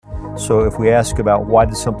So if we ask about why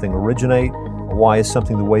did something originate, why is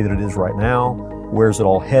something the way that it is right now, where's it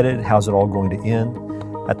all headed, how's it all going to end,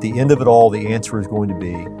 at the end of it all, the answer is going to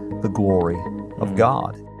be the glory of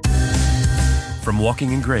God. From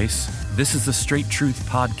Walking in Grace, this is the Straight Truth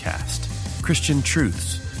Podcast, Christian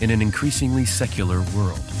truths in an increasingly secular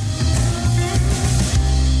world.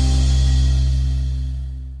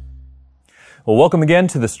 Well, welcome again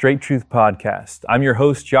to the Straight Truth Podcast. I'm your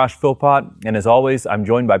host, Josh Philpott, and as always, I'm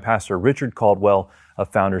joined by Pastor Richard Caldwell of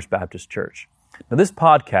Founders Baptist Church. Now, this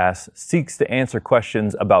podcast seeks to answer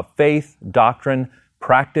questions about faith, doctrine,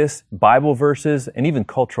 practice, Bible verses, and even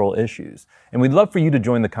cultural issues. And we'd love for you to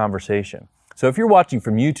join the conversation. So if you're watching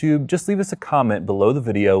from YouTube, just leave us a comment below the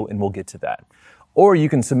video and we'll get to that. Or you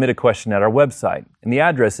can submit a question at our website, and the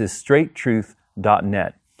address is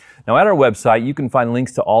straighttruth.net. Now, at our website, you can find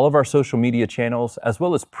links to all of our social media channels as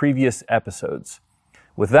well as previous episodes.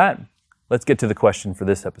 With that, let's get to the question for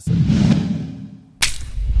this episode.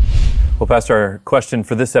 Well, Pastor, our question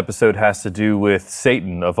for this episode has to do with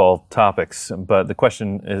Satan of all topics, but the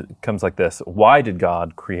question comes like this. Why did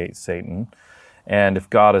God create Satan? And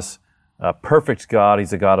if God is a perfect God,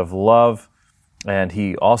 He's a God of love, and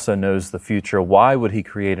He also knows the future, why would He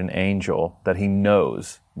create an angel that He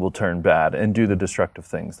knows will turn bad and do the destructive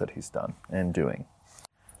things that He's done and doing?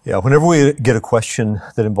 Yeah, whenever we get a question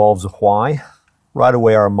that involves a why, right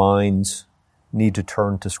away our minds need to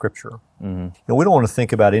turn to Scripture. Mm-hmm. We don't want to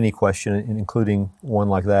think about any question, including one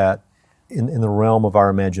like that, in the realm of our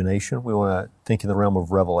imagination. We want to think in the realm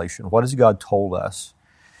of revelation. What has God told us?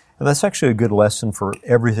 And that's actually a good lesson for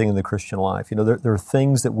everything in the Christian life. There are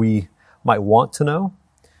things that we might want to know,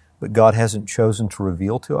 but God hasn't chosen to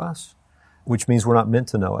reveal to us, which means we're not meant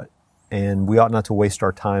to know it. And we ought not to waste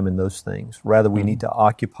our time in those things. Rather, we need to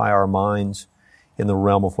occupy our minds in the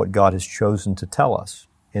realm of what God has chosen to tell us,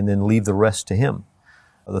 and then leave the rest to Him.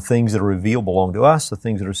 The things that are revealed belong to us. The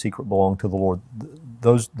things that are secret belong to the Lord.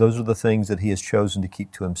 Those are the things that He has chosen to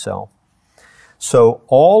keep to Himself. So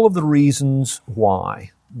all of the reasons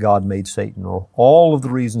why God made Satan, or all of the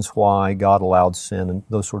reasons why God allowed sin, and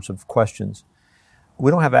those sorts of questions, we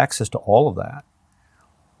don't have access to all of that.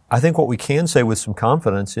 I think what we can say with some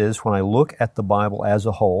confidence is, when I look at the Bible as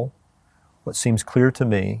a whole, what seems clear to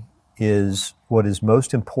me is what is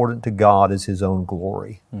most important to God is His own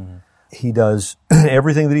glory. Mm-hmm. He does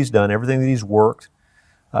everything that He's done, everything that He's worked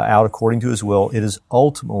out according to His will. It is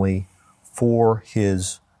ultimately for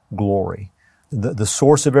His glory. The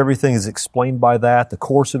source of everything is explained by that. The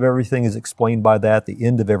course of everything is explained by that. The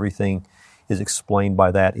end of everything is explained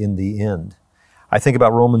by that in the end. I think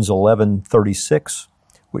about Romans 11:36,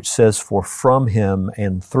 which says, "For from Him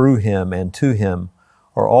and through Him and to Him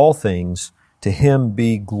are all things. To Him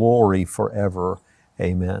be glory forever.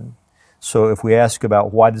 Amen." So if we ask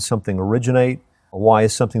about why did something originate, why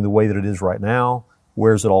is something the way that it is right now,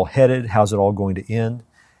 where's it all headed, how's it all going to end,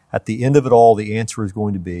 at the end of it all, the answer is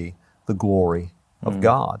going to be the glory of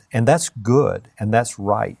God. And that's good, and that's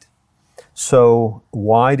right. So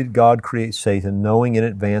why did God create Satan, knowing in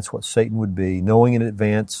advance what Satan would be, knowing in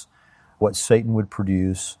advance what Satan would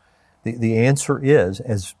produce? The answer is,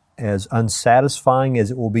 as unsatisfying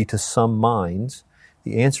as it will be to some minds,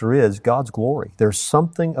 the answer is God's glory. There's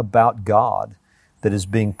something about God that is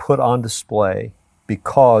being put on display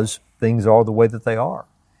because things are the way that they are.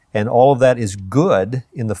 And all of that is good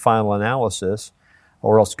in the final analysis,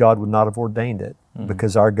 or else God would not have ordained it,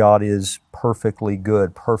 because our God is perfectly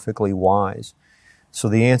good, perfectly wise. So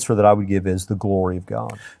the answer that I would give is the glory of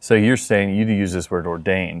God. So you're saying, you use this word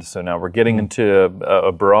ordained, so now we're getting into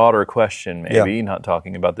a broader question maybe, not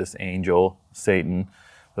talking about this angel, Satan,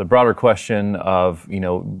 the broader question of,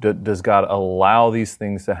 does God allow these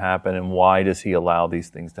things to happen, and why does He allow these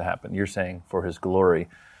things to happen? You're saying for His glory.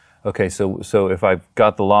 Okay, so if I've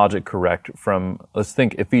got the logic correct, let's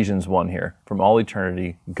think Ephesians 1 here. From all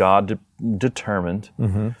eternity, God determined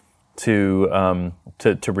to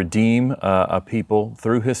redeem a people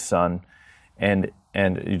through His Son, and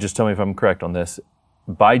you just tell me if I'm correct on this.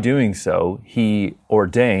 By doing so, He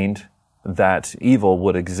ordained that evil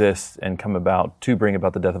would exist and come about to bring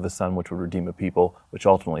about the death of His Son, which would redeem a people, which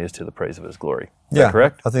ultimately is to the praise of His glory. Is that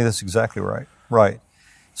correct? I think that's exactly right. Right.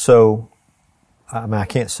 So, I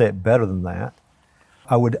can't say it better than that.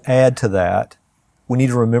 I would add to that, we need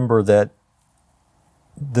to remember that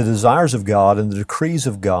the desires of God and the decrees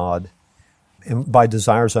of God, and by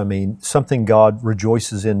desires I mean something God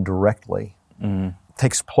rejoices in directly,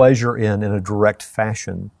 takes pleasure in a direct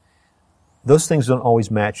fashion. Those things don't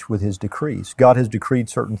always match with His decrees. God has decreed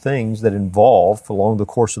certain things that involve, along the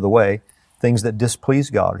course of the way, things that displease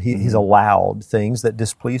God. He's allowed things that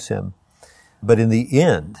displease Him. But in the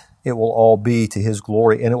end, it will all be to His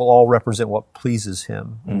glory, and it will all represent what pleases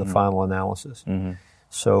Him in the final analysis.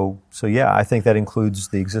 So yeah, I think that includes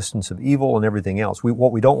the existence of evil and everything else.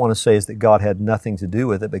 What we don't want to say is that God had nothing to do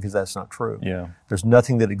with it, because that's not true. Yeah. There's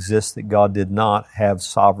nothing that exists that God did not have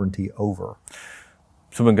sovereignty over.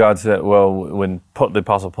 So when God said, when the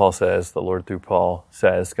Apostle Paul says, the Lord through Paul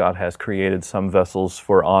says, God has created some vessels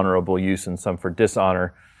for honorable use and some for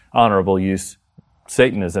dishonorable use,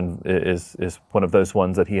 Satan is one of those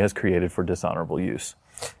ones that he has created for dishonorable use.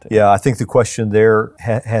 Yeah, I think the question there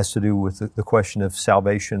has to do with the question of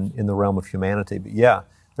salvation in the realm of humanity. But yeah,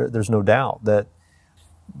 there's no doubt that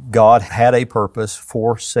God had a purpose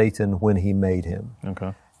for Satan when He made him.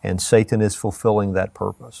 Okay. And Satan is fulfilling that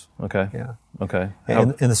purpose. Okay. Yeah. Okay.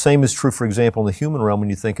 And the same is true, for example, in the human realm when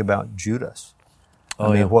you think about Judas.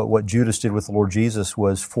 What Judas did with the Lord Jesus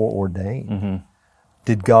was foreordained.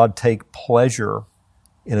 Did God take pleasure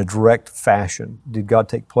in a direct fashion? Did God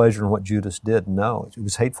take pleasure in what Judas did? No. It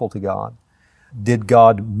was hateful to God. Did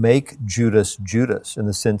God make Judas Judas in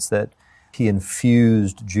the sense that He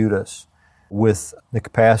infused Judas with the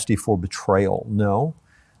capacity for betrayal? No.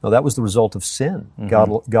 No, that was the result of sin.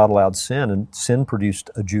 God allowed sin, and sin produced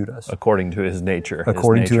a Judas. According to His nature.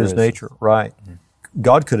 According to His nature, right.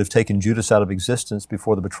 God could have taken Judas out of existence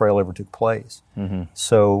before the betrayal ever took place.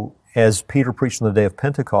 So, as Peter preached on the day of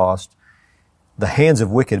Pentecost, the hands of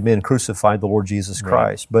wicked men crucified the Lord Jesus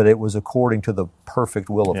Christ, but it was according to the perfect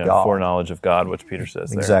will of God. Foreknowledge of God, which Peter says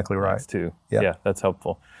there. Exactly right. Too. Yeah, that's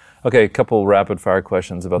helpful. Okay, a couple rapid-fire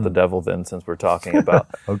questions about the devil then, since we're talking about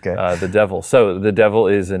the devil. So the devil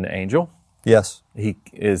is an angel. Yes. He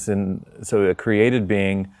is a created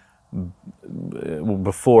being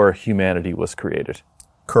before humanity was created.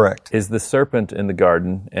 Correct. Is the serpent in the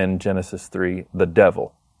garden in Genesis 3 the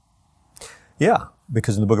devil? Yeah,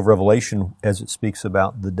 because in the book of Revelation, as it speaks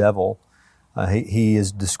about the devil, he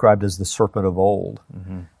is described as the serpent of old.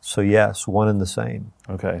 So yes, one and the same.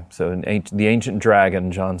 Okay, so the ancient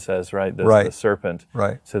dragon, John says, right? The serpent.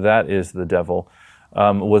 Right. So that is the devil.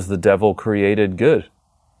 Was the devil created good?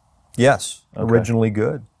 Yes, originally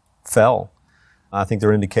good. Fell. I think there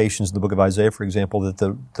are indications in the book of Isaiah, for example, that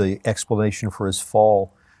the explanation for his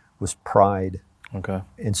fall was pride. Okay.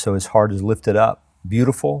 And so his heart is lifted up.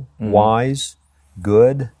 Beautiful, wise,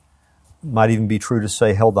 good. Might even be true to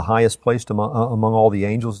say held the highest place among all the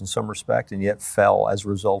angels in some respect, and yet fell as a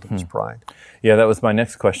result of his pride. Yeah, that was my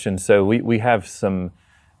next question. So we have some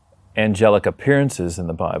angelic appearances in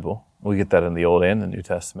the Bible. We get that in the Old and the New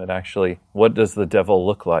Testament, actually. What does the devil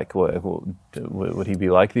look like? Would he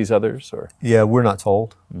be like these others? Or? Yeah, we're not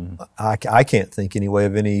told. I can't think anyway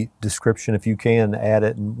of any description. If you can add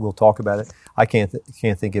it, and we'll talk about it. I can't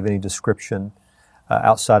think of any description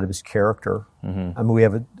outside of his character. I mean, we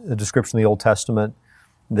have a description in the Old Testament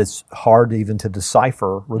that's hard even to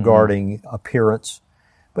decipher regarding appearance,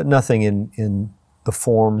 but nothing in the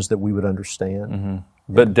forms that we would understand.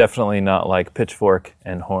 But definitely not like pitchfork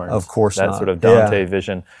and horns. Of course that not. Sort of Dante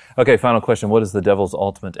vision. Okay, final question. What is the devil's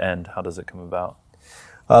ultimate end? How does it come about?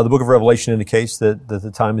 The book of Revelation indicates that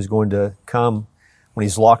the time is going to come when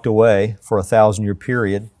he's locked away for a 1,000-year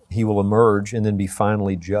period. He will emerge and then be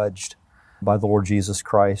finally judged by the Lord Jesus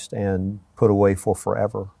Christ and put away for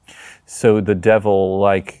forever. So the devil,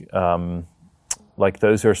 like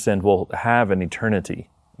those who are sinned, will have an eternity,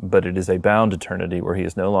 but it is a bound eternity where he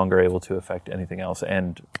is no longer able to affect anything else,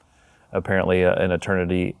 and apparently an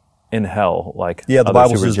eternity in hell. The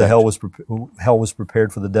Bible says the hell was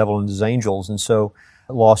prepared for the devil and his angels, and so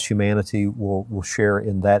lost humanity will share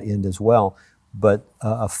in that end as well. But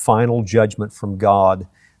a final judgment from God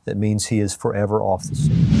that means he is forever off the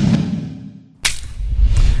scene.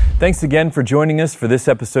 Thanks again for joining us for this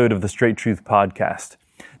episode of the Straight Truth Podcast.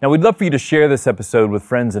 Now, we'd love for you to share this episode with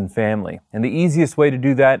friends and family. And the easiest way to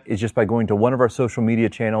do that is just by going to one of our social media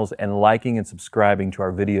channels and liking and subscribing to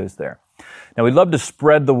our videos there. Now, we'd love to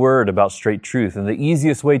spread the word about Straight Truth. And the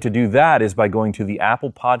easiest way to do that is by going to the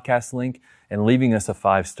Apple Podcast link and leaving us a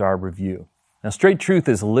 5-star review. Now, Straight Truth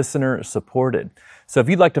is listener supported. So if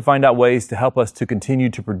you'd like to find out ways to help us to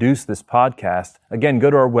continue to produce this podcast, again,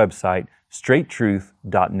 go to our website,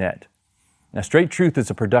 straighttruth.net. Now, Straight Truth is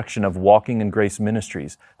a production of Walking in Grace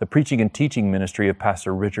Ministries, the preaching and teaching ministry of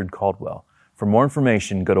Pastor Richard Caldwell. For more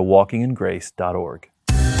information, go to walkingingrace.org.